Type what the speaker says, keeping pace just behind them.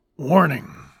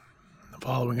Warning. The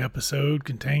following episode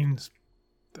contains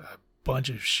a bunch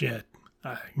of shit,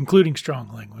 including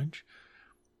strong language.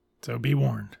 So be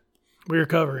warned. We are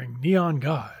covering Neon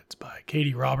Gods by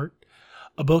Katie Robert,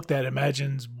 a book that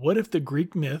imagines what if the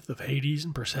Greek myth of Hades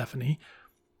and Persephone,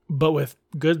 but with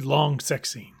good long sex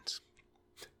scenes.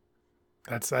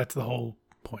 That's the whole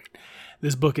point.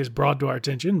 This book is brought to our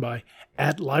attention by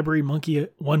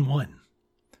 @LibraryMonkey11.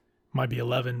 Might be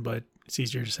 11, but it's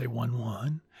easier to say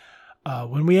 11.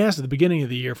 When we asked at the beginning of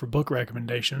the year for book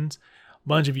recommendations, a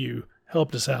bunch of you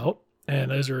helped us out, and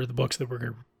those are the books that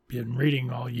we're been reading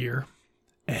all year,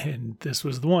 and this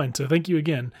was the one. So thank you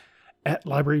again,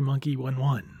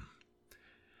 @LibraryMonkey11.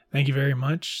 Thank you very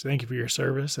much. Thank you for your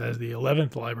service as the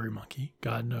 11th Library Monkey.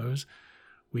 God knows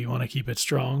we want to keep it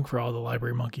strong for all the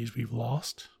Library Monkeys we've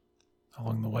lost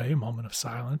along the way. A moment of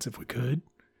silence if we could.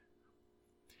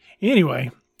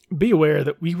 Anyway, be aware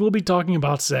that we will be talking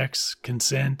about sex,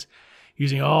 consent,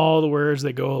 using all the words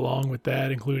that go along with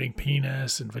that, including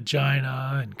penis and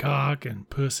vagina and cock and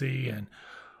pussy and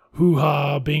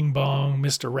hoo-ha, bing bong,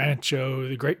 Mr. Rancho,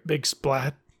 the great big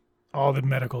splat, all the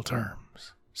medical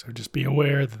terms. So just be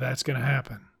aware that that's going to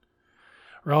happen.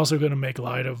 We're also going to make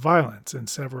light of violence and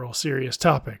several serious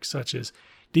topics, such as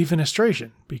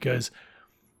defenestration, because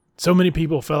so many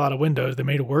people fell out of windows they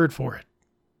made a word for it.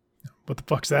 What the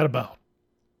fuck's that about?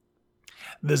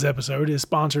 This episode is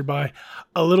sponsored by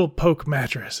A Little Poke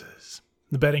Mattresses,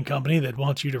 the bedding company that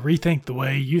wants you to rethink the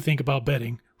way you think about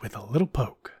bedding with a little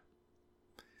poke.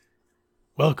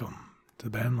 Welcome to the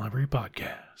Band Library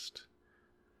Podcast.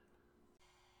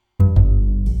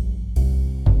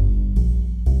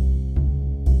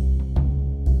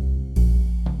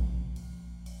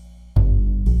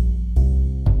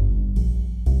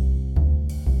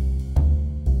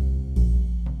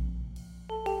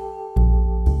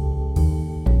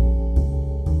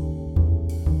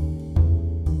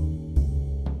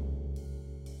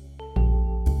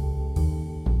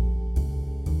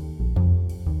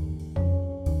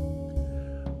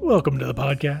 Welcome to the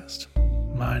podcast.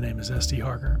 My name is S.T.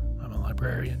 Harker. I'm a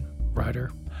librarian, writer,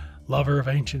 lover of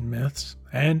ancient myths,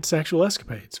 and sexual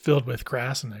escapades filled with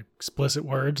crass and explicit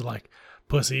words like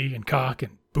pussy and cock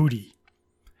and booty.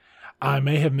 I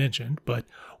may have mentioned, but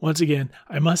once again,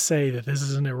 I must say that this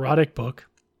is an erotic book,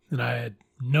 and I had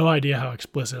no idea how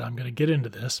explicit I'm going to get into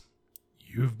this.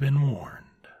 You've been warned.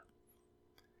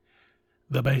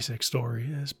 The basic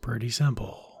story is pretty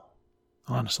simple.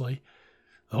 Honestly,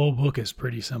 the whole book is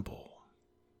pretty simple.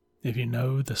 If you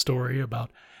know the story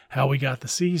about how we got the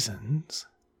seasons,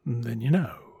 then you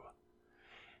know.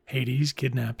 Hades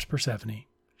kidnaps Persephone.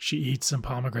 She eats some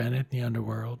pomegranate in the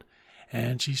underworld,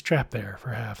 and she's trapped there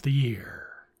for half the year.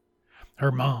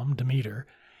 Her mom, Demeter,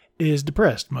 is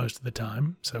depressed most of the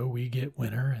time, so we get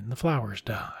winter and the flowers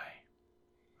die.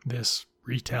 This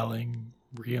retelling,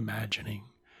 reimagining,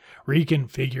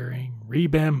 reconfiguring,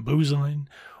 rebamboozling,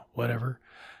 whatever,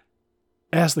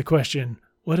 ask the question,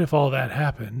 what if all that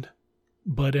happened,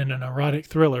 but in an erotic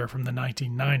thriller from the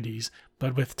 1990s,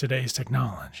 but with today's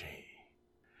technology?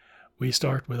 We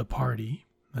start with a party,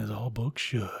 as all books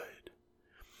should.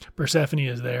 Persephone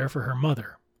is there for her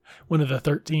mother, one of the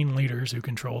 13 leaders who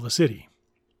control the city.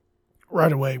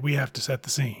 Right away, we have to set the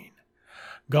scene.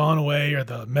 Gone away are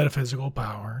the metaphysical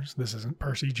powers. This isn't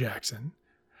Percy Jackson.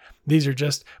 These are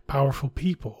just powerful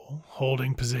people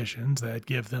holding positions that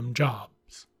give them jobs.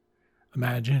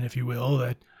 Imagine, if you will,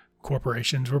 that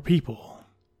corporations were people.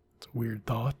 It's a weird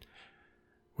thought.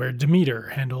 Where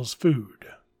Demeter handles food,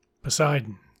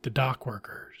 Poseidon, the dock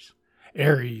workers,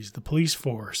 Ares, the police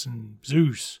force, and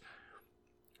Zeus,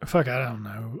 I don't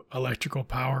know, electrical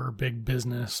power, big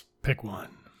business, pick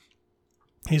one.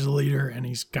 He's a leader and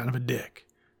he's kind of a dick.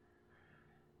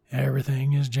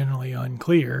 Everything is generally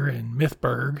unclear in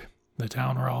Mythburg, the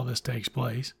town where all this takes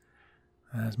place.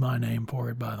 That's my name for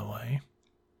it, by the way.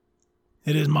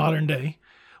 It is modern day,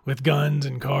 with guns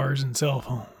and cars and cell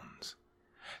phones.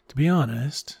 To be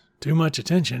honest, too much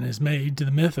attention is made to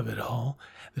the myth of it all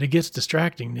that it gets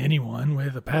distracting to anyone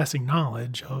with a passing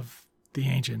knowledge of the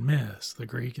ancient myths, the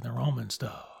Greek and the Roman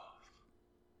stuff.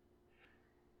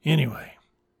 Anyway,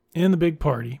 in the big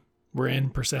party, we're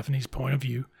in Persephone's point of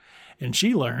view, and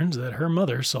she learns that her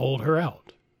mother sold her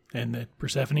out, and that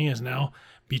Persephone is now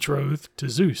betrothed to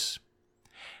Zeus.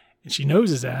 And she knows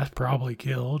his ass probably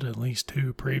killed at least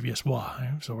 2 previous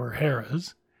wives, or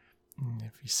Heras. And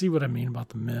if you see what I mean about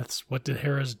the myths, what did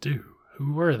Heras do?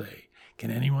 Who were they?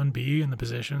 Can anyone be in the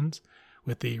positions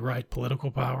with the right political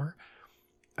power?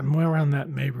 I'm more around that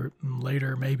maybe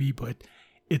later, but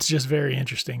it's just very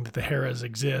interesting that the Heras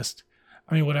exist.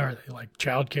 I mean, what are they? Like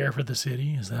childcare for the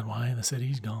city? Is that why the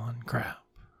city's gone? Crap.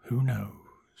 Who knows?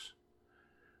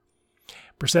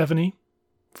 Persephone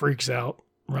freaks out,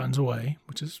 runs away,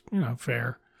 which is,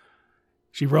 fair.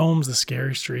 She roams the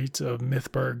scary streets of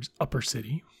Mythburg's upper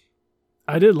city.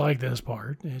 I did like this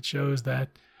part. It shows that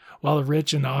while the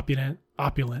rich and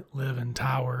opulent live in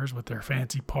towers with their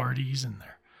fancy parties and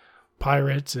their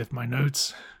pirates, if my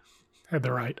notes had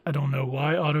the right, I don't know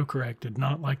why autocorrect did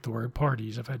not like the word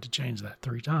parties. I've had to change that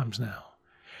 3 times now.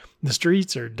 The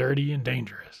streets are dirty and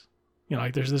dangerous.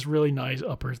 There's this really nice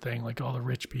upper thing, like all the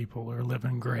rich people are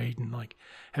living great and like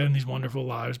having these wonderful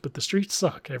lives, but the streets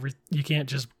suck. You can't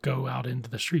just go out into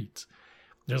the streets.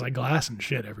 There's like glass and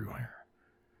shit everywhere.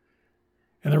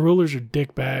 And the rulers are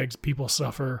dickbags, people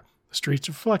suffer, the streets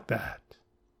reflect that.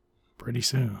 Pretty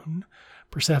soon,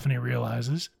 Persephone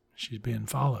realizes she's being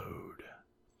followed.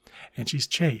 And she's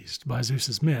chased by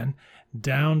Zeus's men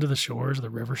down to the shores of the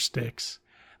river Styx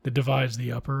that divides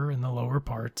the upper and the lower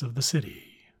parts of the city.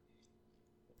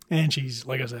 And she's,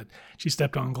 like I said, she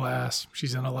stepped on glass.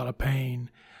 She's in a lot of pain.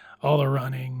 All the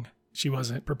running, she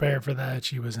wasn't prepared for that.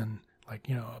 She was in,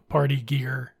 party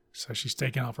gear. So she's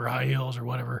taking off her high heels or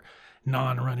whatever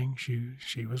non-running shoes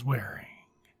she was wearing.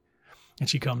 And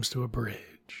she comes to a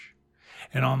bridge.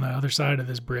 And on the other side of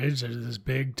this bridge, there's this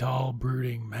big, tall,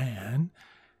 brooding man.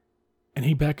 And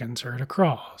he beckons her to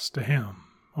cross to him,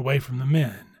 away from the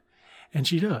men. And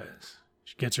she does.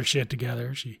 She gets her shit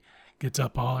together. She gets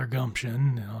up all her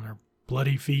gumption and on her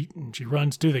bloody feet, and she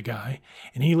runs to the guy.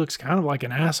 And he looks kind of like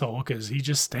an asshole because he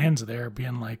just stands there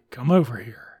being like, come over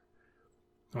here.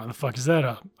 Why the fuck is that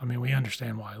up? I mean, we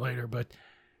understand why later, but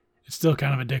it's still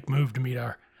kind of a dick move to meet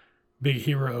our big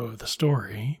hero of the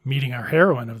story, meeting our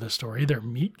heroine of the story. They're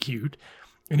meet cute,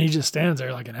 and he just stands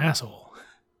there like an asshole.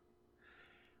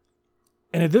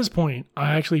 And at this point,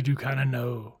 I actually do kind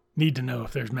of need to know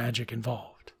if there's magic involved.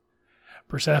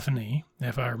 Persephone,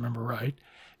 if I remember right,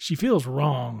 she feels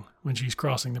wrong when she's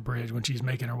crossing the bridge, when she's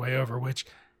making her way over, which,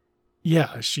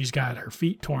 yeah, she's got her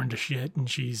feet torn to shit and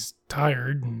she's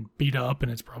tired and beat up and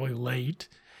it's probably late.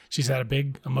 She's had a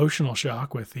big emotional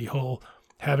shock with the whole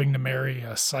having to marry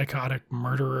a psychotic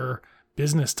murderer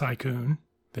business tycoon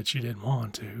that she didn't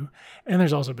want to. And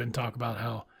there's also been talk about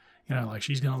how,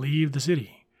 she's going to leave the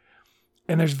city.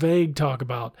 And there's vague talk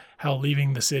about how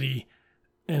leaving the city,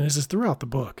 and this is throughout the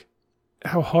book,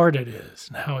 how hard it is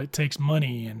and how it takes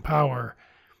money and power.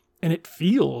 And it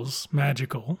feels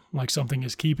magical, like something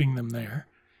is keeping them there.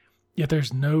 Yet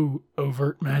there's no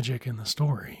overt magic in the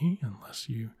story unless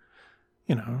you,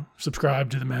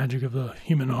 subscribe to the magic of the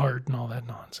human heart and all that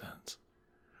nonsense.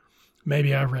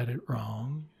 Maybe I read it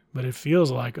wrong, but it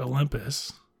feels like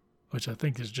Olympus, which I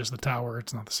think is just the tower.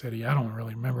 It's not the city. I don't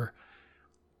really remember.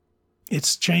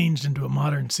 It's changed into a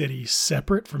modern city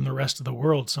separate from the rest of the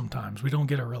world sometimes. We don't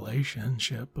get a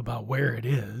relationship about where it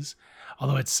is,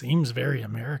 although it seems very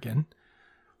American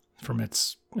from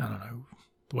its, the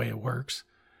way it works.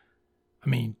 I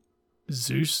mean,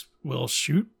 Zeus will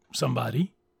shoot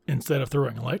somebody instead of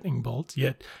throwing lightning bolts,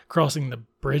 yet crossing the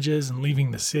bridges and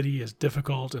leaving the city is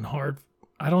difficult and hard.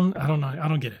 I don't know. I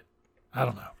don't get it. I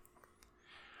don't know.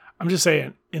 I'm just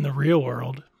saying, in the real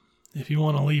world, if you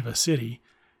want to leave a city,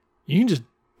 you can just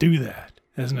do that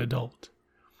as an adult.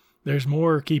 There's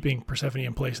more keeping Persephone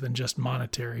in place than just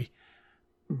monetary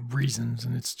reasons,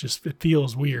 and it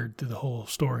feels weird through the whole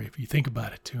story if you think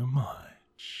about it too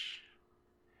much.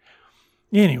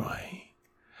 Anyway,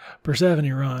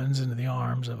 Persephone runs into the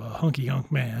arms of a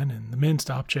hunky-hunk man, and the men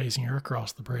stop chasing her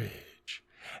across the bridge.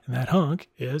 And that hunk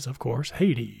is, of course,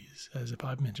 Hades, as if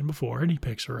I've mentioned before, and he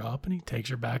picks her up and he takes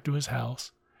her back to his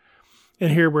house.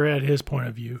 And here we're at his point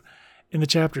of view. And the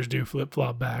chapters do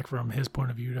flip-flop back from his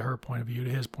point of view to her point of view to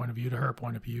his point of view to her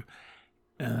point of view.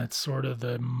 And that's sort of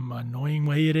the annoying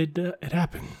way it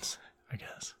happens, I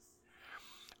guess.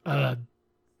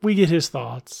 We get his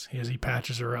thoughts as he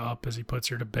patches her up, as he puts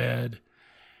her to bed.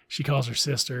 She calls her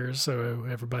sisters, so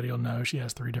everybody will know she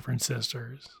has 3 different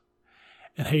sisters.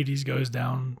 And Hades goes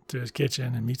down to his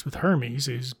kitchen and meets with Hermes,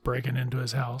 who's breaking into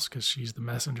his house because she's the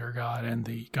messenger god and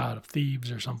the god of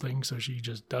thieves or something, so she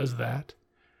just does that.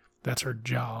 That's her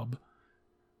job,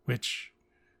 which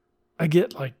I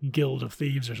get like Guild of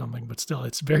Thieves or something, but still,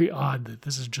 it's very odd that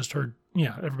this is just her.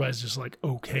 Everybody's just like,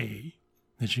 okay,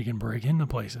 that she can break into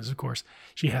places. Of course,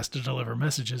 she has to deliver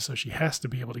messages, so she has to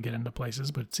be able to get into places,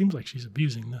 but it seems like she's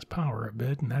abusing this power a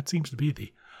bit, and that seems to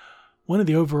be one of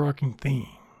the overarching themes.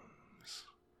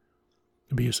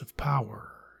 Abuse of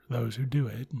power, those who do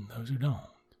it and those who don't.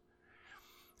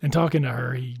 And talking to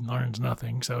her, he learns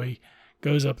nothing, so he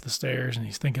goes up the stairs and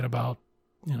he's thinking about,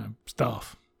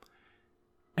 stuff.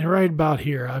 And right about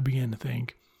here, I begin to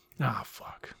think,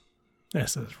 fuck,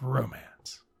 this is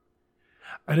romance.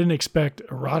 I didn't expect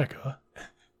erotica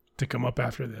to come up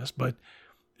after this, but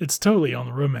it's totally on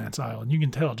the romance aisle, and you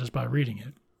can tell just by reading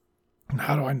it. And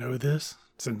how do I know this?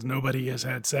 Since nobody has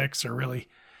had sex or really,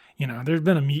 there's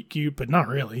been a meet cute, but not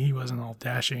really. He wasn't all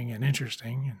dashing and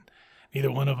interesting, and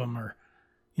neither one of them are,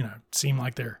 seem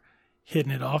like they're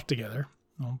hitting it off together.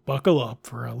 Well, buckle up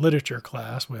for a literature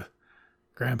class with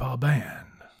Grandpa Band.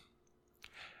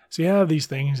 So you have these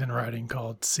things in writing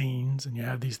called scenes, and you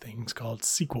have these things called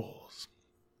sequels.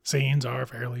 Scenes are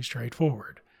fairly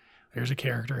straightforward. There's a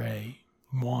character A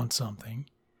who wants something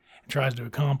and tries to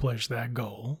accomplish that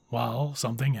goal while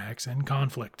something acts in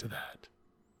conflict to that.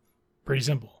 Pretty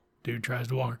simple. Dude tries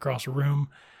to walk across a room,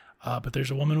 but there's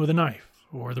a woman with a knife,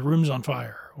 or the room's on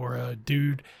fire, or a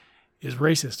dude is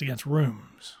racist against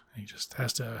rooms. He just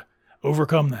has to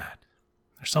overcome that.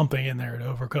 There's something in there to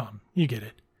overcome. You get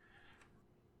it.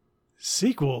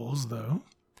 Sequels, though,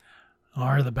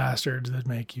 are the bastards that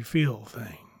make you feel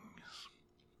things.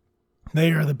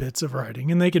 They are the bits of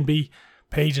writing, and they can be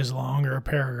pages long or a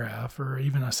paragraph or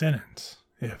even a sentence,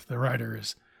 if the writer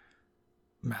is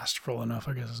masterful enough,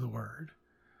 I guess is the word.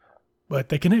 But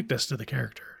they connect us to the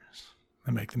characters.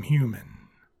 They make them human.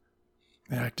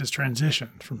 They act as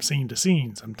transitions from scene to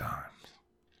scene sometimes.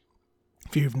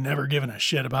 If you've never given a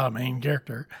shit about a main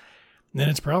character, then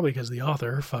it's probably because the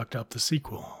author fucked up the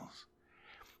sequels.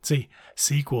 See,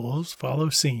 sequels follow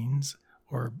scenes,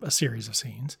 or a series of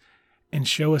scenes, and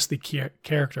show us the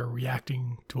character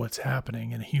reacting to what's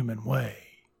happening in a human way.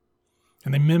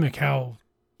 And they mimic how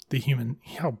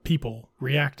people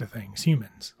react to things,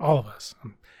 humans, all of us.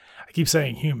 I keep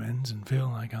saying humans and feel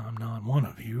like I'm not one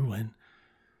of you, and,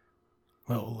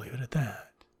 well, we'll leave it at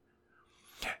that.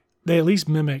 They at least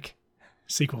mimic,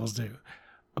 sequels do,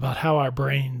 about how our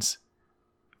brains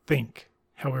think,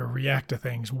 how we react to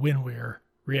things when we're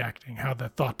reacting, how the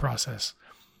thought process,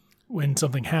 when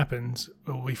something happens,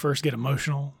 we first get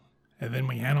emotional, and then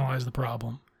we analyze the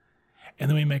problem, and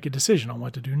then we make a decision on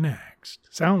what to do next.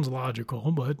 Sounds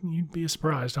logical, but you'd be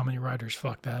surprised how many writers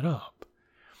fuck that up.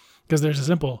 Because there's a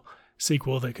simple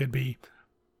sequel that could be,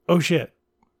 oh shit,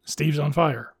 Steve's on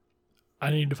fire.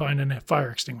 I need to find a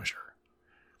fire extinguisher.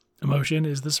 Emotion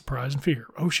is the surprise and fear.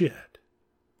 Oh shit.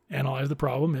 Analyze the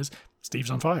problem is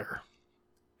Steve's on fire.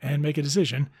 And make a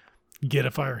decision, get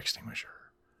a fire extinguisher.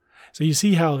 So you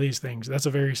see how these things, that's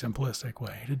a very simplistic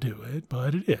way to do it,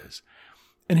 but it is.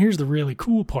 And here's the really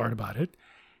cool part about it.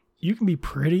 You can be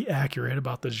pretty accurate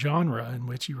about the genre in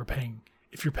which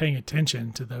if you're paying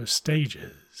attention to those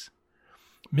stages.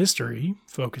 Mystery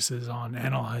focuses on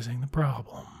analyzing the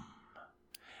problem.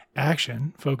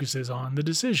 Action focuses on the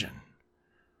decision.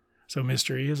 So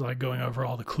mystery is like going over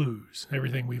all the clues,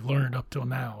 everything we've learned up till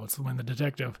now. It's when the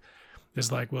detective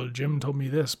is like, well, Jim told me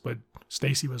this, but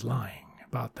Stacy was lying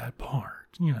about that part.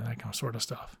 That kind of sort of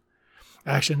stuff.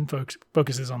 Action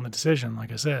focuses on the decision,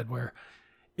 like I said, where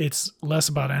it's less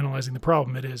about analyzing the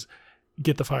problem. It is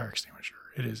get the fire extinguisher.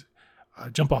 It is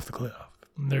jump off the cliff.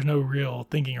 There's no real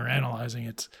thinking or analyzing.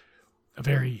 It's a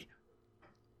very,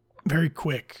 very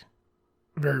quick,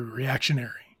 very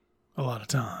reactionary a lot of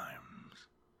times.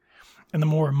 And the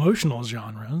more emotional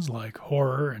genres, like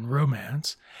horror and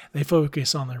romance, they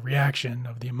focus on the reaction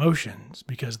of the emotions,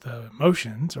 because the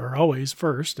emotions are always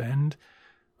first and,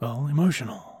 well,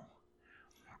 emotional.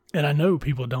 And I know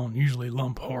people don't usually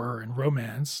lump horror and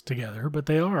romance together, but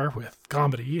they are with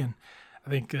comedy. And I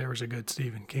think there was a good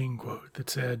Stephen King quote that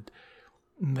said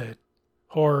that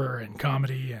horror and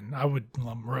comedy, and I would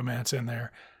lump romance in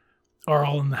there, are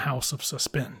all in the house of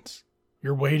suspense.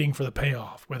 You're waiting for the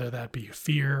payoff, whether that be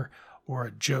fear or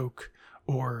a joke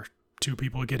or two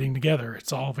people getting together.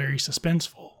 It's all very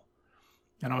suspenseful.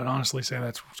 And I would honestly say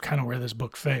that's kind of where this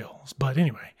book fails. But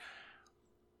anyway,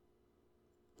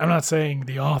 I'm not saying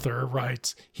the author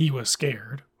writes he was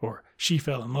scared or she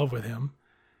fell in love with him,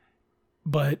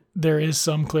 but there is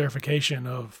some clarification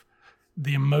of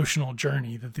the emotional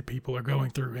journey that the people are going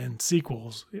through in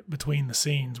sequels between the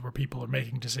scenes where people are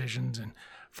making decisions and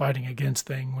fighting against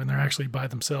things when they're actually by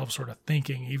themselves sort of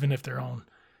thinking, even if they're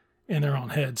in their own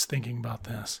heads thinking about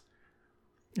this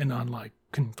and not like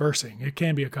conversing. It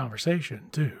can be a conversation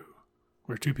too,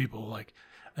 where two people like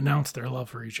announce their love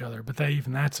for each other, but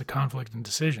that's a conflict and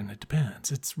decision. It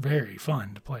depends. It's very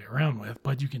fun to play around with,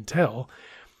 but you can tell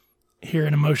here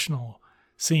in emotional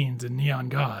scenes in Neon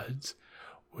Gods,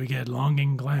 we get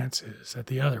longing glances at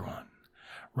the other one,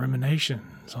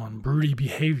 ruminations on broody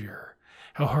behavior,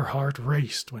 how her heart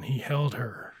raced when he held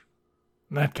her,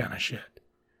 that kind of shit.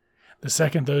 The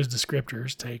second those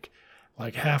descriptors take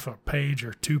like half a page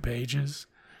or 2 pages,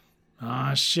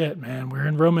 shit, man, we're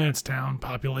in Romance Town,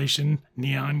 population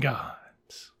Neon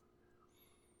Gods.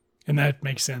 And that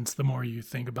makes sense the more you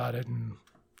think about it, and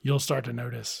you'll start to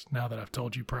notice, now that I've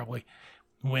told you probably,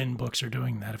 when books are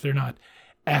doing that. If they're not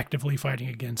actively fighting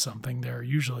against something, they're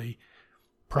usually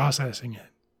processing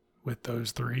it with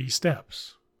those 3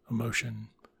 steps: emotion,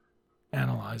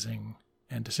 analyzing,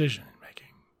 and decision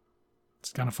making.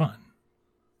 It's kind of fun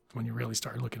when you really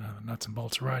start looking at the nuts and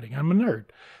bolts of writing. I'm a nerd,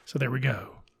 so there we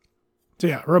go. So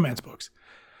yeah, romance books.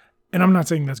 And I'm not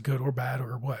saying that's good or bad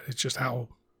or what. It's just how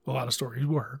a lot of stories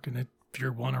work. And if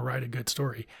you want to write a good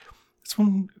story, it's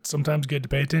sometimes good to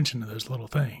pay attention to those little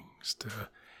things, to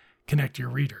connect your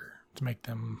reader, to make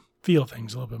them feel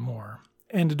things a little bit more,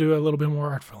 and to do it a little bit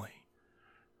more artfully.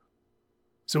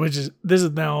 So this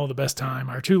is now the best time.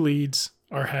 Our 2 leads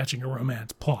are hatching a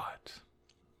romance plot.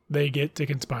 They get to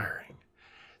conspiring.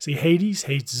 See, Hades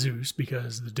hates Zeus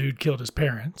because the dude killed his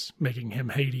parents, making him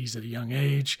Hades at a young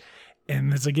age.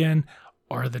 And this, again,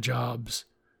 are the jobs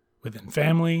within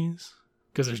families,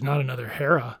 because there's not another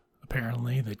Hera,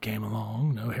 apparently, that came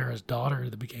along. No Hera's daughter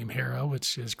that became Hera,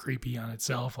 which is creepy on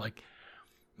itself. Like,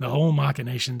 the whole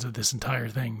machinations of this entire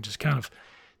thing just kind of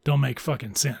don't make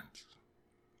fucking sense.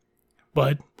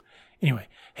 But anyway,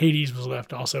 Hades was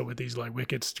left also with these like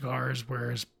wicked scars,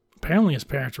 whereas apparently his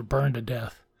parents were burned to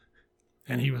death.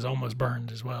 And he was almost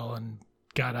burned as well and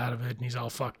got out of it, and he's all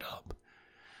fucked up,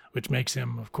 which makes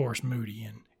him, of course, moody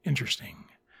and interesting.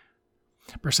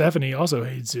 Persephone also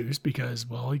hates Zeus because,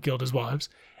 well, he killed his wives,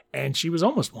 and she was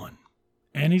almost one.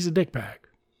 And he's a dickbag.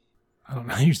 I don't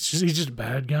know, he's just a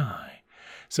bad guy.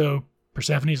 So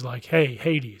Persephone's like, hey,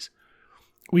 Hades,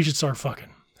 we should start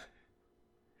fucking.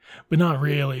 But not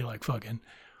really like fucking.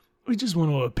 We just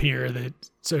want to appear that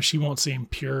so she won't seem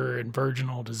pure and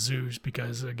virginal to Zeus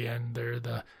because, again, they're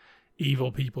the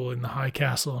evil people in the high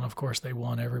castle. And, of course, they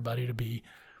want everybody to be,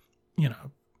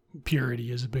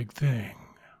 purity is a big thing.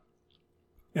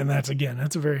 And that's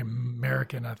a very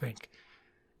American, I think,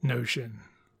 notion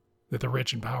that the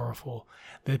rich and powerful,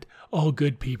 that all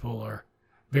good people are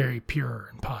very pure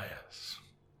and pious.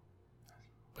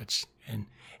 And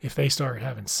if they start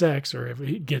having sex, or if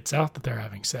it gets out that they're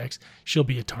having sex, she'll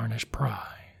be a tarnished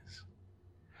prize.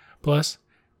 Plus,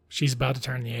 she's about to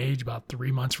turn the age about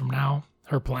 3 months from now.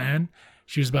 Her plan,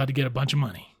 she was about to get a bunch of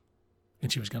money,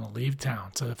 and she was going to leave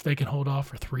town. So if they can hold off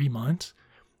for 3 months,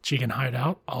 she can hide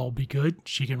out, all be good,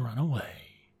 she can run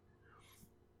away.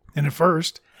 And at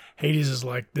first, Hades is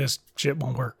like, this shit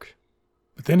won't work.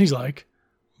 But then he's like,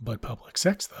 but public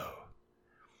sex though.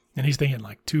 And he's thinking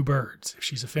like 2 birds. If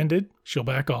she's offended, she'll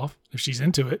back off. If she's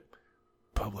into it,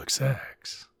 public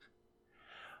sex.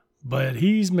 But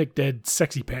he's McDead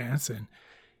sexy pants, and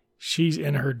she's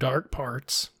in her dark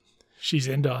parts. She's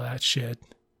into all that shit,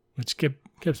 which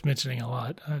kept mentioning a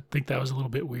lot. I think that was a little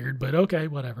bit weird, but okay,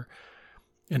 whatever.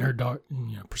 In her dark,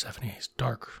 Persephone's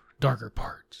darker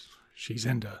parts. She's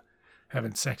into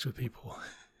having sex with people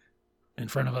in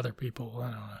front of other people.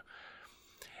 I don't know.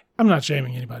 I'm not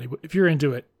shaming anybody. If you're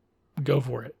into it, go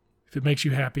for it. If it makes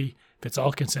you happy, if it's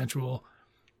all consensual,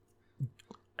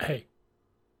 hey,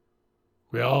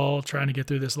 we're all trying to get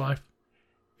through this life.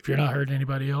 If you're not hurting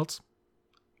anybody else,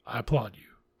 I applaud you.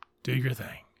 Do your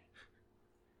thing.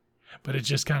 But it's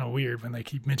just kind of weird when they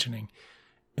keep mentioning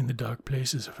in the dark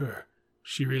places of her,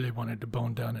 she really wanted to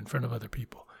bone down in front of other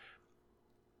people.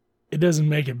 It doesn't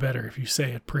make it better if you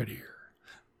say it prettier.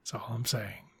 That's all I'm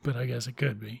saying. But I guess it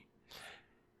could be.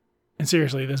 And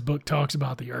seriously, this book talks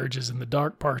about the urges and the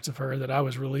dark parts of her that I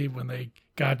was relieved when they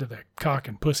got to the cock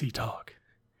and pussy talk.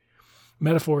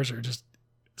 Metaphors are just,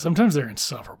 sometimes they're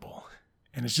insufferable.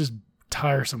 And it's just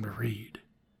tiresome to read.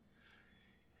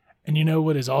 And you know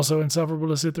what is also insufferable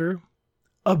to sit through?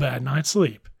 A bad night's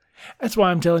sleep. That's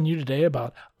why I'm telling you today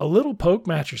about A Little Poke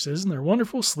mattresses and their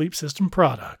wonderful sleep system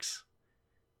products.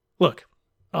 Look,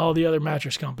 all the other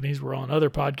mattress companies were on other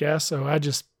podcasts, so I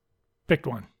just picked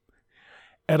one.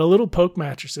 At A Little Poke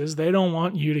mattresses, they don't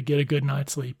want you to get a good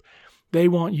night's sleep. They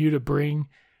want you to bring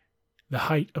the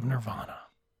height of nirvana.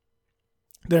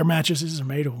 Their mattresses are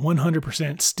made of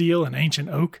 100% steel and ancient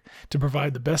oak to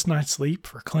provide the best night's sleep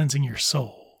for cleansing your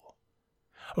soul.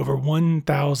 Over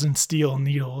 1,000 steel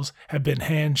needles have been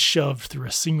hand-shoved through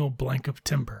a single blank of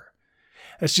timber.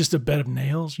 That's just a bed of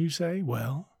nails, you say?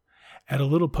 Well, at A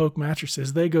Little Poke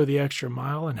mattresses, they go the extra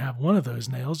mile and have one of those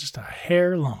nails just a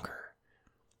hair longer.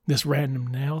 This random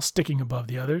nail sticking above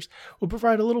the others will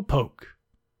provide a little poke.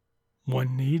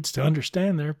 One needs to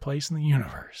understand their place in the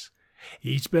universe.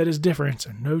 Each bed is different,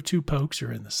 so no 2 pokes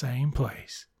are in the same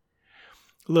place.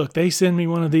 Look, they send me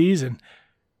one of these, and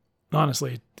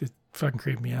honestly, it fucking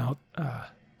creeped me out.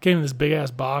 Came in this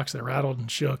big-ass box that rattled and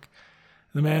shook.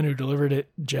 The man who delivered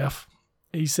it, Jeff,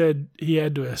 he said he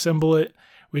had to assemble it,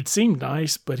 which seemed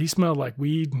nice, but he smelled like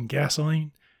weed and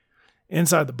gasoline.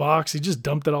 Inside the box, he just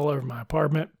dumped it all over my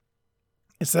apartment.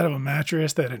 instead of a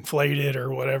mattress that inflated or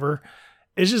whatever,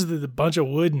 it's just a bunch of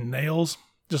wood and nails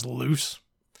just loose.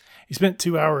 He spent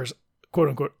 2 hours, quote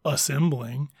unquote,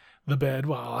 assembling the bed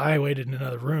while I waited in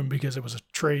another room because it was a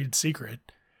trade secret.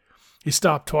 He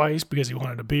stopped twice because he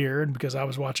wanted a beer and because I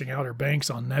was watching Outer Banks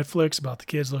on Netflix about the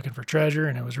kids looking for treasure,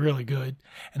 and it was really good.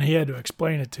 And he had to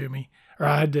explain it to me, or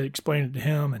I had to explain it to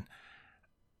him, and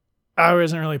I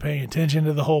wasn't really paying attention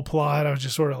to the whole plot. I was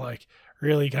just sort of like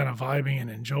really kind of vibing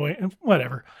and enjoying it.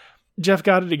 Whatever. Jeff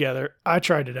got it together. I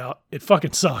tried it out. It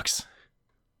fucking sucks.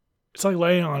 It's like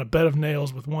laying on a bed of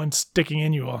nails with one sticking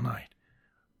in you all night.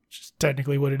 Which is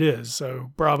technically what it is.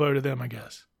 So bravo to them, I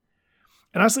guess.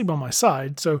 And I sleep on my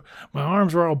side, so my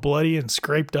arms were all bloody and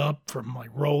scraped up from like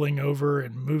rolling over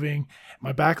and moving.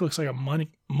 My back looks like a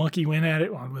monkey went at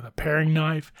it with a paring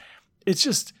knife. It's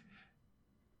just...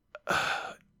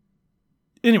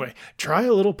 Anyway, try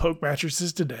a Little Poke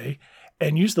mattresses today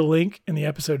and use the link in the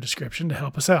episode description to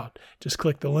help us out. Just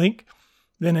click the link,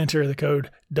 then enter the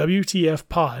code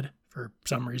WTFPOD for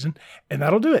some reason, and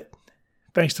that'll do it.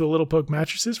 Thanks to a Little Poke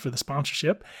Mattresses for the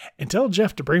sponsorship, and tell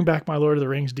Jeff to bring back my Lord of the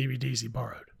Rings DVDs he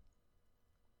borrowed.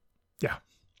 Yeah.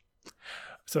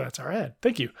 So that's our ad.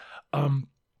 Thank you.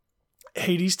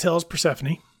 Hades tells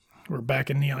Persephone, we're back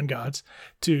in Neon Gods,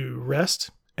 to rest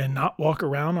and not walk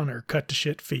around on her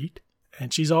cut-to-shit feet.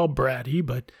 And she's all bratty,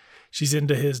 but she's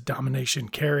into his domination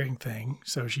carrying thing,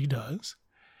 so she does.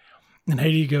 And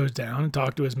Hades goes down and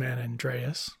talks to his man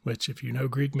Andreas, which, if you know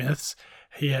Greek myths,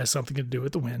 he has something to do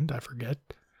with the wind, I forget.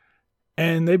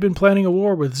 And they've been planning a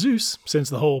war with Zeus since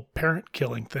the whole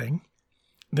parent-killing thing.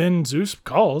 Then Zeus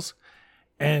calls,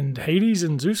 and Hades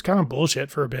and Zeus kind of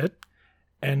bullshit for a bit,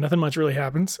 and nothing much really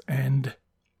happens. And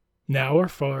now we're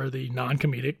for the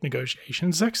non-comedic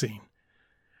negotiation sex scene,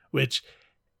 which...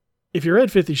 if you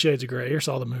read 50 Shades of Grey or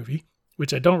saw the movie,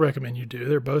 which I don't recommend you do,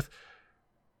 they're both,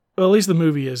 well, at least the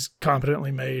movie is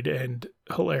competently made and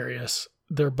hilarious.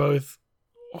 They're both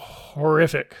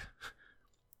horrific.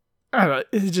 I don't know,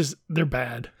 it's just, they're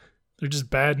bad. They're just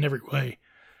bad in every way.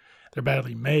 They're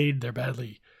badly made. They're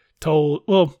badly told.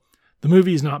 Well, the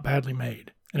movie is not badly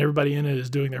made, and everybody in it is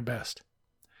doing their best.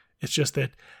 It's just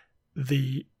that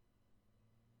the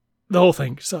whole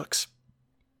thing sucks.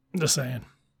 Just saying.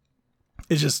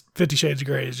 It's just 50 Shades of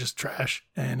Grey is just trash,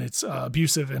 and it's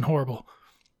abusive and horrible.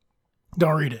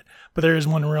 Don't read it. But there is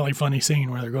one really funny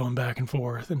scene where they're going back and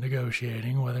forth and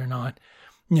negotiating whether or not,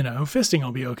 fisting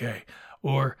will be okay,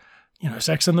 or,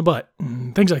 sex in the butt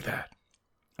and things like that.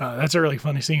 That's a really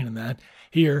funny scene in that.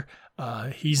 Here,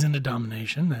 he's into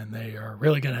domination, and they are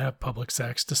really going to have public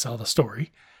sex to sell the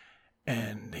story.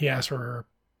 And he asks for her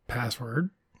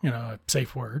password, a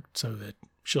safe word, so that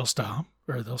she'll stop,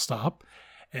 or they'll stop.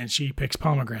 And she picks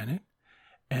pomegranate,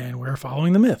 and we're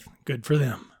following the myth. Good for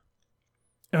them.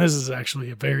 And this is actually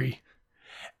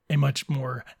a much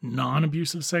more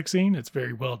non-abusive sex scene. It's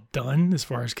very well done as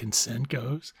far as consent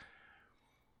goes.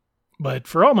 But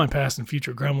for all my past and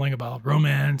future grumbling about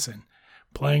romance and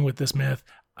playing with this myth,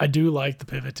 I do like the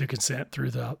pivot to consent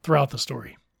throughout the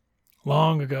story.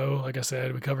 Long ago, like I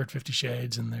said, we covered 50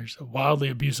 Shades, and there's a wildly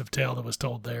abusive tale that was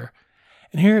told there.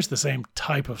 And here's the same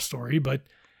type of story, but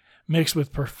mixed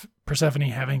with Persephone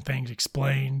having things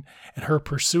explained and her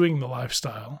pursuing the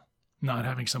lifestyle, not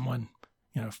having someone,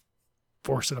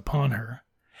 force it upon her.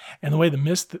 And the way the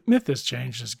myth has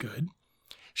changed is good.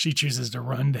 She chooses to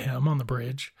run to him on the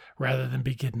bridge rather than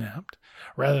be kidnapped.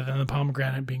 Rather than the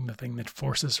pomegranate being the thing that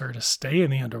forces her to stay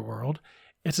in the underworld,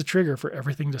 it's a trigger for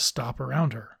everything to stop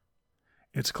around her.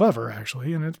 It's clever,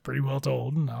 actually, and it's pretty well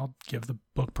told, and I'll give the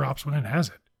book props when it has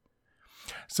it.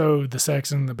 So the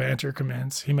sex and the banter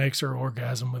commence. He makes her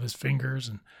orgasm with his fingers,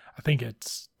 and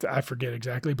I forget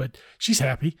exactly, but she's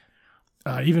happy.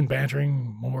 Even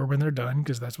bantering more when they're done,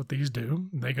 because that's what these do.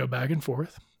 They go back and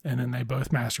forth, and then they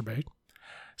both masturbate.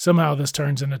 Somehow this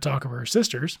turns into talk of her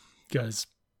sisters, because,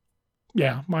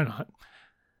 yeah, why not?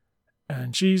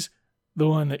 And she's the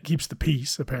one that keeps the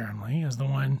peace, apparently, as the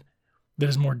one that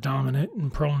is more dominant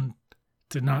and prone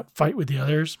to not fight with the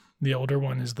others. The older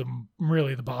one is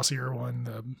really the bossier one.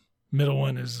 The middle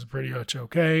one is pretty much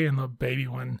okay, and the baby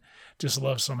one just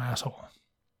loves some asshole.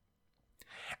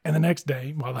 And the next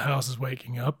day, while the house is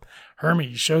waking up,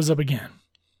 Hermes shows up again.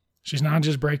 She's not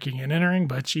just breaking and entering,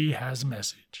 but she has a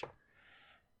message.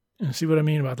 And see what I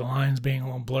mean about the lines being a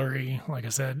little blurry? Like I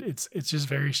said, it's just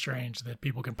very strange that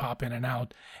people can pop in and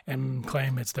out and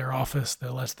claim it's their office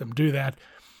that lets them do that,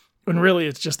 when really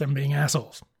it's just them being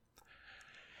assholes.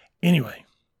 Anyway,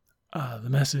 the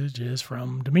message is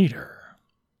from Demeter.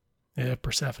 If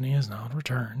Persephone is not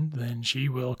returned, then she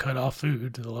will cut off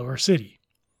food to the lower city.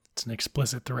 It's an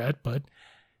explicit threat, but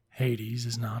Hades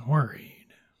is not worried.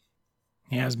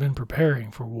 He has been preparing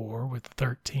for war with the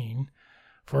 13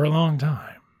 for a long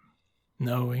time,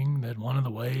 knowing that one of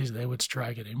the ways they would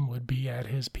strike at him would be at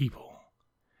his people.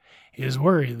 He is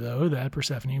worried, though, that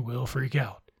Persephone will freak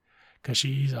out, because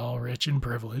she's all rich and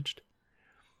privileged.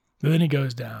 But then he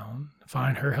goes down to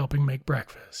find her helping make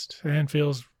breakfast, and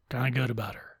feels kind of good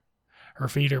about her. Her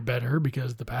feet are better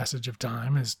because the passage of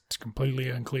time is completely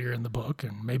unclear in the book,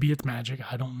 and maybe it's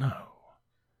magic, I don't know.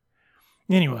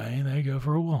 Anyway, they go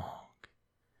for a walk,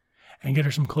 and get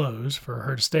her some clothes for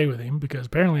her to stay with him, because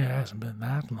apparently it hasn't been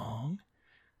that long,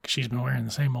 because she's been wearing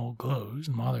the same old clothes,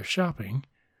 and while they're shopping,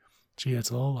 she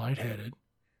gets a little lightheaded.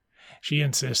 She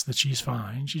insists that she's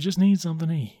fine, she just needs something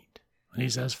to eat. And he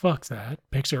says, fuck that,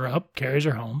 picks her up, carries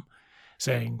her home,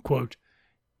 saying, quote,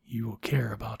 "You will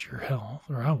care about your health,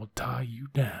 or I will tie you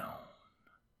down,"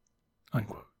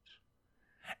 unquote.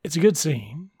 It's a good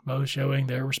scene, both showing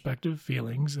their respective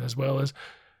feelings, as well as,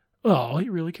 well, he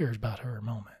really cares about her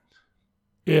moment.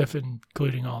 If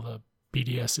including all the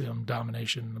BDSM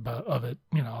domination of it,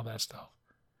 all that stuff.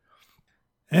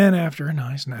 And after a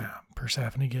nice nap,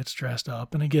 Persephone gets dressed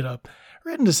up in a get-up,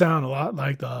 written to sound a lot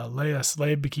like the Leia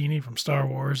slave bikini from Star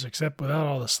Wars, except without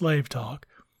all the slave talk.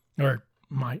 Or it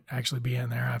might actually be in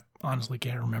there, I honestly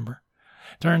can't remember.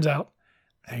 Turns out,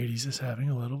 Hades is having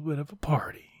a little bit of a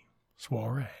party.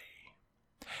 Soiree.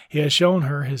 He has shown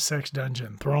her his sex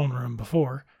dungeon throne room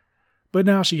before, but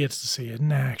now she gets to see it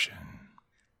in action.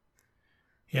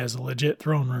 He has a legit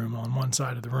throne room on one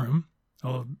side of the room,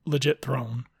 a legit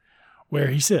throne, where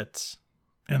he sits.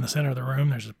 In the center of the room,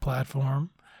 there's a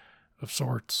platform of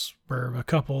sorts where a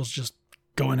couple's just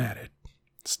going at it.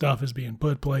 Stuff is being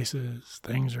put places,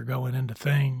 things are going into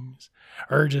things,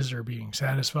 urges are being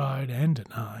satisfied and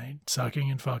denied, sucking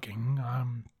and fucking.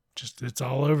 It's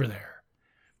all over there,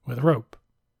 with a rope,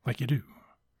 like you do.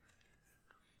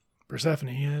 Persephone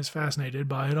is fascinated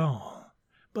by it all,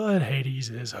 but Hades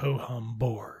is ho-hum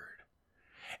bored.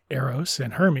 Eros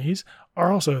and Hermes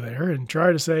are also there and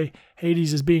try to say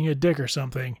Hades is being a dick or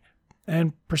something,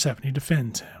 and Persephone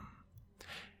defends him.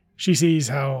 She sees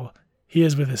how he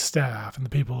is with his staff and the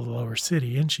people of the lower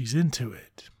city, and she's into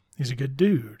it. He's a good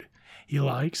dude. He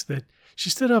likes that she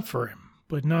stood up for him,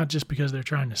 but not just because they're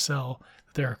trying to sell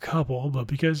that they're a couple, but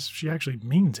because she actually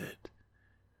means it.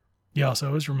 He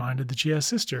also is reminded that she has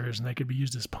sisters and they could be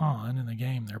used as pawn in the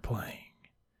game they're playing.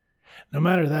 No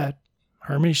matter that,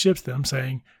 Hermes ships them,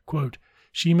 saying, quote,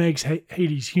 "She makes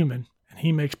Hades human, and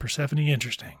he makes Persephone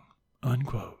interesting,"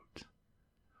 unquote.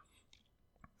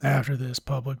 After this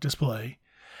public display,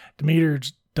 Demeter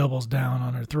doubles down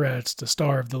on her threats to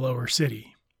starve the lower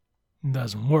city. It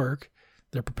doesn't work.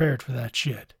 They're prepared for that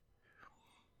shit.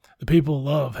 The people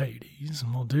love Hades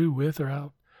and will do with or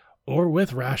out, or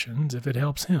with rations if it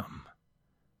helps him.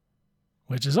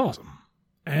 Which is awesome,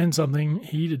 and something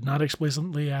he did not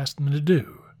explicitly ask them to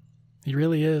do. He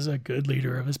really is a good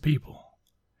leader of his people.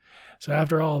 So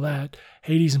after all that,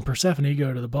 Hades and Persephone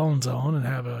go to the Bone Zone and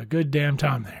have a good damn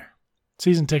time there.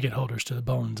 Season ticket holders to the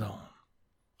Bone Zone.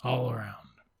 All around.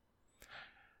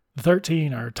 The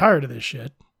 13 are tired of this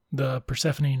shit. The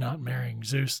Persephone not marrying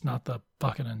Zeus, not the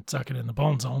fucking and sucking in the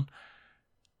Bone Zone.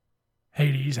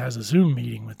 Hades has a Zoom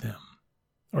meeting with them.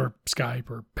 Or Skype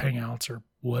or Hangouts or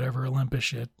whatever Olympus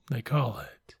shit they call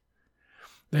it.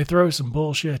 They throw some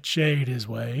bullshit shade his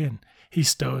way, and he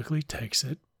stoically takes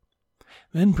it.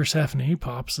 Then Persephone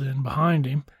pops in behind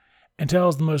him and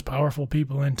tells the most powerful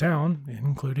people in town,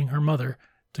 including her mother,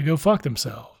 to go fuck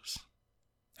themselves.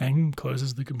 And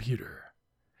closes the computer.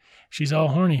 She's all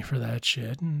horny for that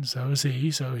shit, and so is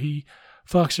he, so he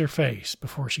fucks her face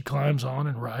before she climbs on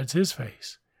and rides his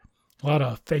face. A lot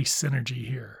of face synergy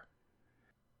here.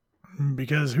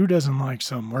 Because who doesn't like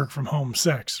some work-from-home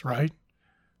sex, right?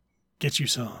 Get you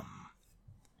some.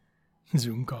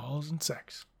 Zoom calls and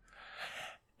sex.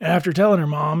 After telling her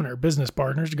mom and her business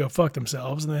partners to go fuck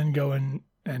themselves, and then going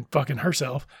and fucking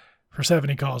herself,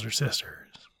 Persephone calls her sisters.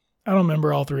 I don't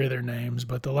remember all three of their names,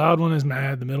 but the loud one is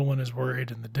mad, the middle one is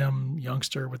worried, and the dim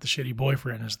youngster with the shitty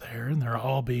boyfriend is there, and they're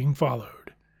all being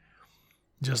followed.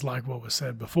 Just like what was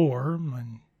said before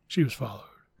when she was followed.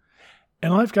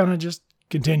 And life kind of just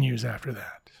continues after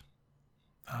that.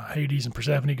 Hades and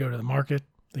Persephone go to the market.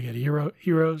 They get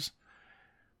heroes.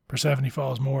 Persephone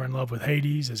falls more in love with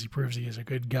Hades as he proves he is a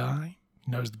good guy.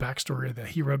 He knows the backstory of the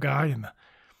hero guy and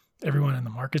everyone in the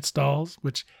market stalls,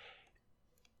 which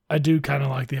I do kind of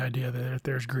like the idea that if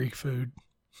there's Greek food,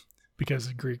 because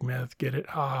of Greek myth, get it?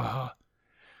 Ha ha ha.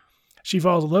 She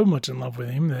falls so much in love with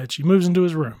him that she moves into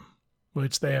his room,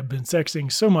 which they have been sexting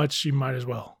so much she might as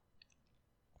well.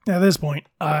 At this point,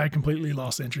 I completely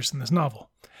lost interest in this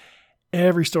novel.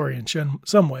 Every story in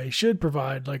some way should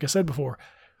provide, like I said before,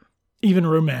 Even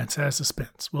romance has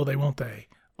suspense. Will they, won't they?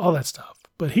 All that stuff.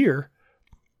 But here,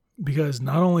 because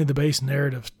not only the base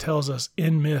narrative tells us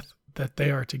in myth that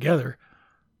they are together,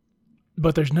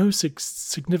 but there's no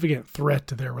significant threat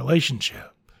to their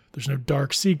relationship. There's no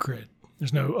dark secret.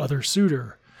 There's no other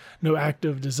suitor. No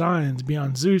active designs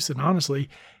beyond Zeus, and honestly,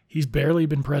 he's barely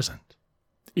been present.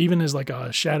 Even as like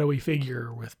a shadowy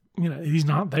figure with, he's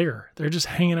not there. They're just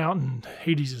hanging out in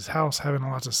Hades' house, having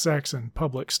lots of sex and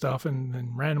public stuff and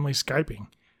then randomly Skyping.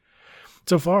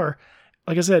 So far,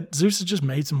 like I said, Zeus has just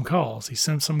made some calls. He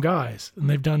sent some guys, and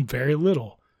they've done very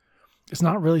little. It's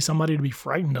not really somebody to be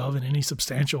frightened of in any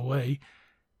substantial way.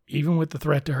 Even with the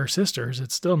threat to her sisters,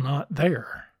 it's still not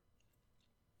there.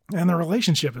 And the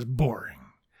relationship is boring.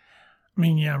 I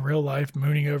mean, yeah, real life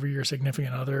mooning over your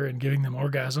significant other and giving them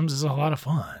orgasms is a lot of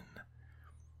fun.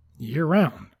 Year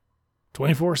round.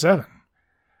 24/7.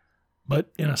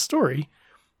 But in a story,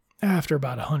 after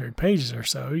about 100 pages or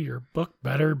so, your book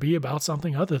better be about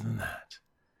something other than that.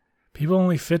 People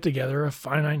only fit together a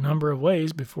finite number of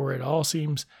ways before it all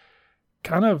seems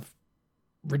kind of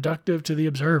reductive to the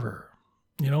observer.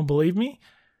 You don't believe me?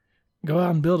 Go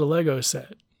out and build a Lego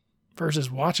set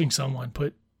versus watching someone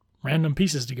put random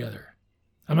pieces together.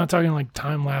 I'm not talking like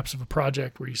time lapse of a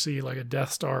project where you see like a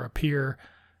Death Star appear.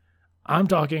 I'm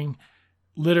talking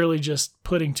literally just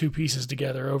putting two pieces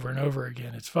together over and over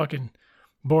again. It's fucking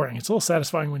boring. It's a little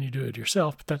satisfying when you do it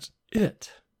yourself, but that's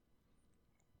it.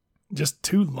 Just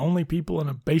two lonely people in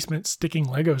a basement sticking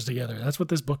Legos together. That's what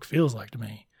this book feels like to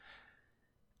me.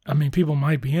 I mean, people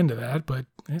might be into that, but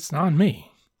it's not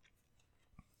me.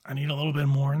 I need a little bit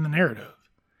more in the narrative.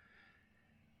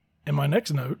 And my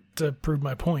next note to prove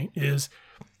my point is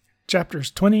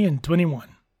chapters 20 and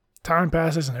 21. Time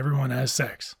passes and everyone has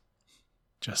sex.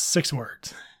 Just 6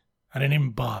 words. I didn't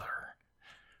even bother.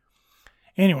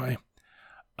 Anyway,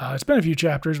 it's been a few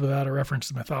chapters without a reference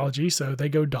to mythology, so they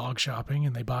go dog shopping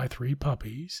and they buy 3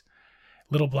 puppies.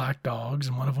 Little black dogs,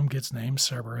 and one of them gets named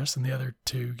Cerberus, and the other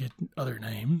 2 get other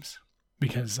names,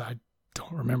 because I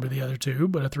don't remember the other 2,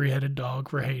 but a 3-headed dog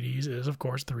for Hades is, of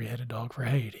course, a 3-headed dog for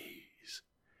Hades.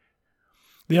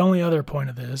 The only other point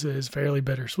of this is fairly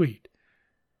bittersweet.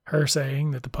 Her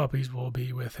saying that the puppies will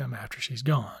be with him after she's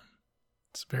gone.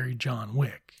 It's very John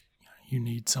Wick. You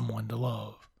need someone to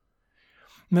love.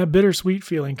 And that bittersweet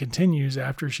feeling continues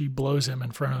after she blows him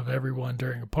in front of everyone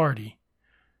during a party.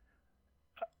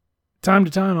 Time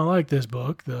to time, I like this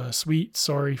book, the sweet,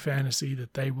 sorry fantasy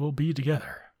that they will be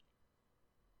together.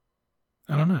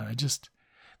 I don't know,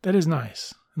 that is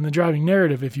nice. And the driving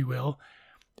narrative, if you will,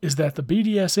 is that the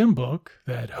BDSM book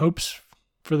that hopes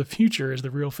for the future is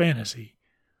the real fantasy.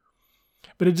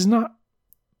 But it does not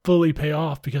fully pay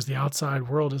off because the outside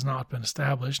world has not been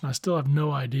established, and I still have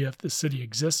no idea if this city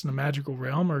exists in a magical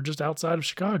realm or just outside of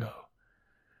Chicago.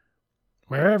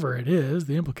 Wherever it is,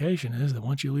 the implication is that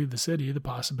once you leave the city, the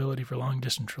possibility for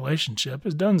long-distance relationship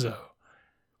is donezo.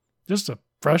 Just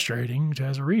frustrating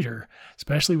as a reader,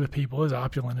 especially with people as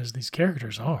opulent as these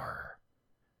characters are.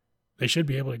 They should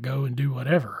be able to go and do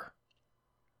whatever.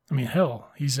 I mean,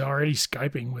 hell, he's already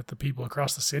Skyping with the people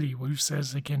across the city who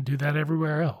says they can do that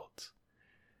everywhere else.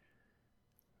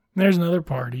 And there's another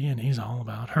party, and he's all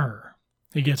about her.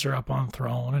 He gets her up on the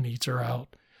throne and eats her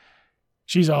out.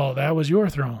 She's all, that was your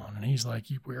throne. And he's like,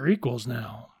 we're equals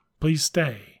now. Please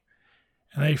stay.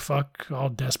 And they fuck all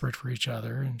desperate for each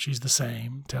other, and she's the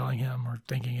same, telling him, or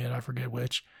thinking it, I forget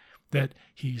which, that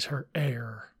he's her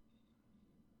heir.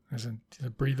 As in a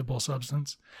breathable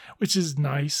substance, which is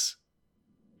nice.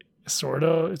 Sort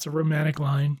of. It's a romantic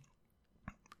line.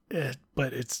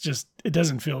 But it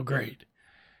doesn't feel great.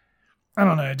 I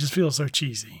don't know. It just feels so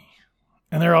cheesy.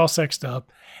 And they're all sexed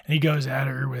up, and he goes at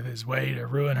her with his way to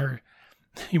ruin her.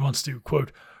 He wants to,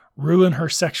 quote, ruin her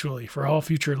sexually for all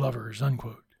future lovers,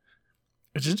 unquote.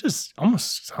 Which is just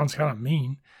almost sounds kind of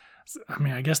mean. I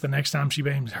mean, I guess the next time she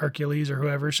blames Hercules or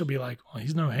whoever, she'll be like, well,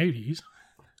 he's no Hades.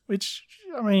 Which,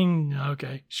 I mean,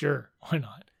 okay, sure, why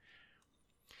not?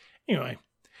 Anyway,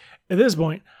 at this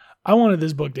point, I wanted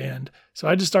this book to end, so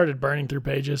I just started burning through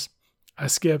pages. I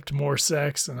skipped more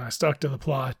sex, and I stuck to the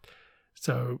plot.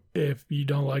 So if you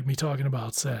don't like me talking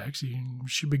about sex, you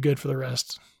should be good for the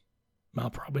rest. Well,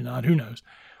 probably not, who knows.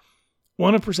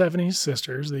 One of Persephone's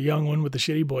sisters, the young one with the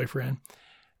shitty boyfriend,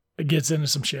 gets into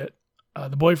some shit.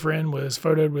 The boyfriend was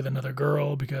photoed with another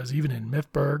girl because even in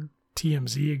Mythburg,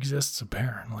 TMZ exists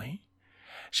apparently.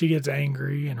 She gets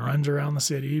angry and runs around the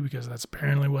city because that's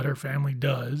apparently what her family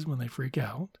does when they freak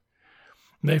out.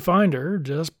 They find her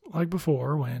just like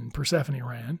before when Persephone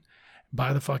ran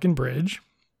by the fucking bridge,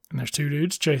 and there's 2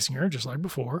 dudes chasing her just like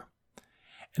before.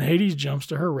 And Hades jumps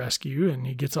to her rescue and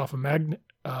he gets off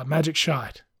a magic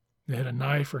shot. hit a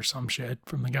knife or some shit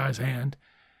from the guy's hand.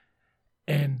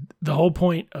 And the whole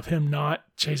point of him not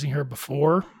chasing her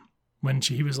before, when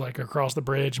he was like across the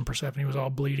bridge and Persephone was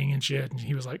all bleeding and shit, and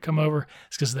he was like, come over,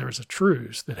 it's because there was a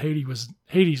truce that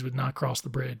Hades would not cross the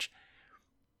bridge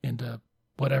into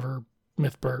whatever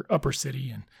Mythburg upper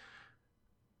city,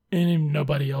 and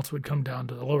nobody else would come down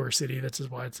to the lower city. That's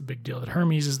why it's a big deal that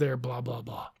Hermes is there, blah, blah,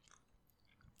 blah.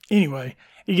 Anyway,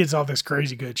 he gets off this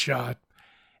crazy good shot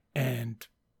and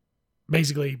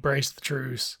basically braced the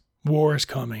truce. War is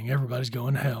coming. Everybody's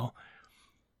going to hell.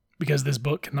 Because this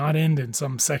book cannot end in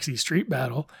some sexy street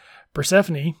battle,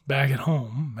 Persephone, back at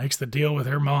home, makes the deal with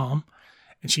her mom,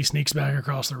 and she sneaks back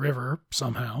across the river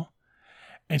somehow.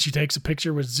 And she takes a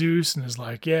picture with Zeus and is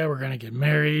like, yeah, we're going to get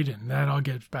married, and that all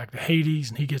gets back to Hades,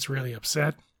 and he gets really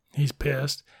upset. He's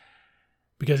pissed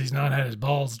because he's not had his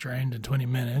balls drained in 20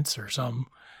 minutes or something,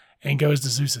 and goes to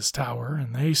Zeus's tower,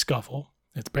 and they scuffle.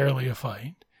 It's barely a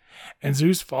fight. And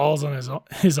Zeus falls on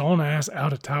his own ass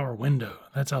out a tower window.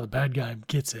 That's how the bad guy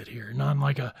gets it here. Not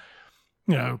like a,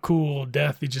 cool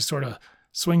death. He just sort of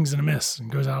swings and a miss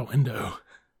and goes out a window.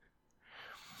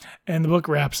 And the book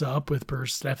wraps up with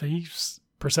Persephone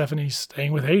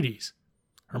staying with Hades.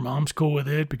 Her mom's cool with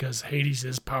it because Hades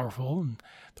is powerful and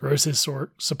throws his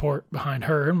support behind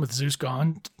her. And with Zeus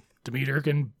gone, Demeter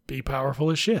can be powerful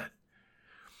as shit.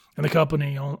 And the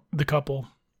couple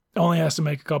only has to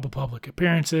make a couple public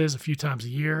appearances a few times a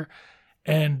year,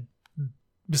 and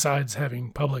besides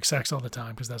having public sex all the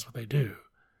time, because that's what they do.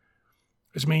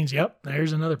 Which means, yep,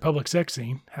 there's another public sex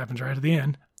scene. Happens right at the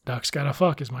end. Ducks gotta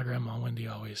fuck, as my grandma Wendy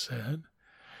always said.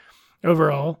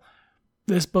 Overall,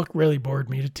 this book really bored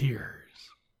me to tears.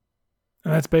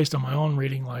 And that's based on my own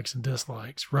reading likes and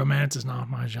dislikes. Romance is not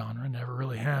my genre, never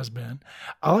really has been.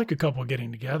 I like a couple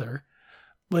getting together,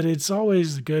 but it's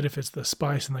always good if it's the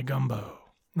spice in the gumbo.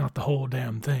 Not the whole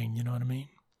damn thing, you know what I mean?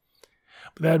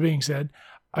 But that being said,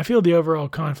 I feel the overall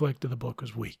conflict of the book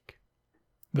was weak.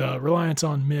 The reliance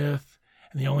on myth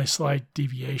and the only slight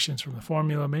deviations from the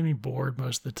formula made me bored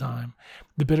most of the time.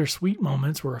 The bittersweet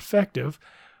moments were effective,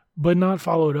 but not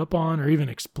followed up on or even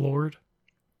explored.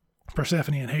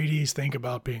 Persephone and Hades think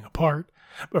about being apart,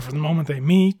 but from the moment they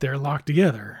meet, they're locked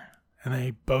together, and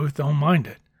they both don't mind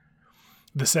it.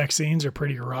 The sex scenes are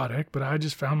pretty erotic, but I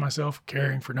just found myself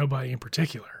caring for nobody in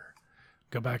particular.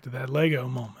 Go back to that Lego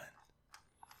moment.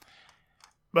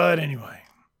 But anyway,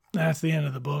 that's the end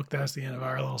of the book. That's the end of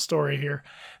our little story here.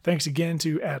 Thanks again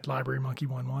to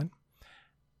 @LibraryMonkey11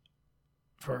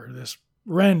 for this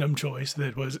random choice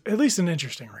that was at least an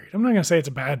interesting read. I'm not going to say it's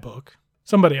a bad book.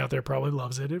 Somebody out there probably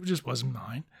loves it. It just wasn't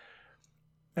mine.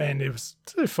 And it was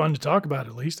fun to talk about,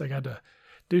 at least. I got to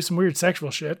do some weird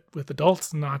sexual shit with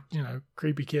adults, not,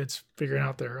 creepy kids figuring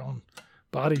out their own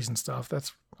bodies and stuff.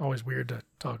 That's always weird to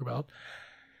talk about.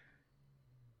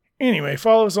 Anyway,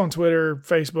 follow us on Twitter,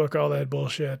 Facebook, all that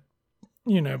bullshit.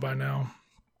 You know by now.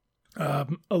 A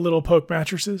Little Poke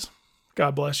Mattresses.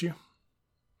 God bless you.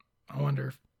 I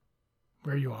wonder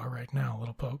where you are right now,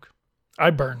 Little Poke. I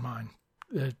burned mine.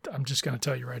 I'm just going to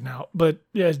tell you right now. But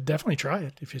yeah, definitely try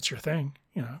it if it's your thing.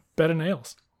 Bed of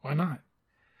nails. Why not?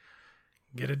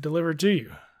 Get it delivered to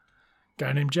you.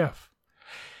 Guy named Jeff.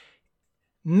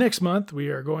 Next month, we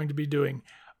are going to be doing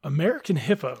American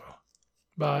Hippo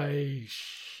by,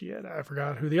 I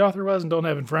forgot who the author was and don't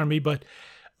have it in front of me, but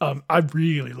I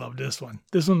really love this one.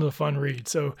 This one's a fun read.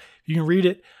 So you can read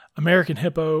it, American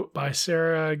Hippo by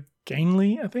Sarah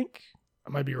Gainley, I think. I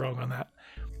might be wrong on that.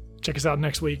 Check us out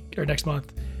next week or next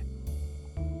month.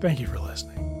 Thank you for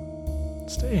listening.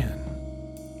 Stay in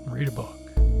and read a book.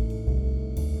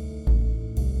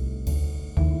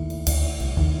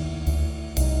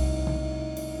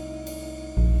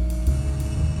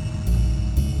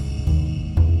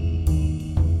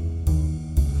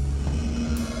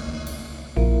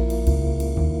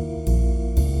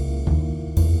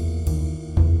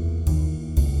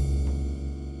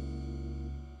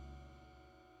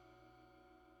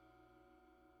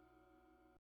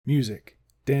 Music,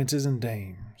 Dances and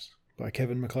Dames by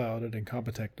Kevin MacLeod at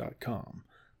Incompetech.com.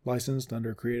 Licensed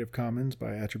under Creative Commons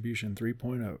by Attribution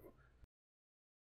 3.0.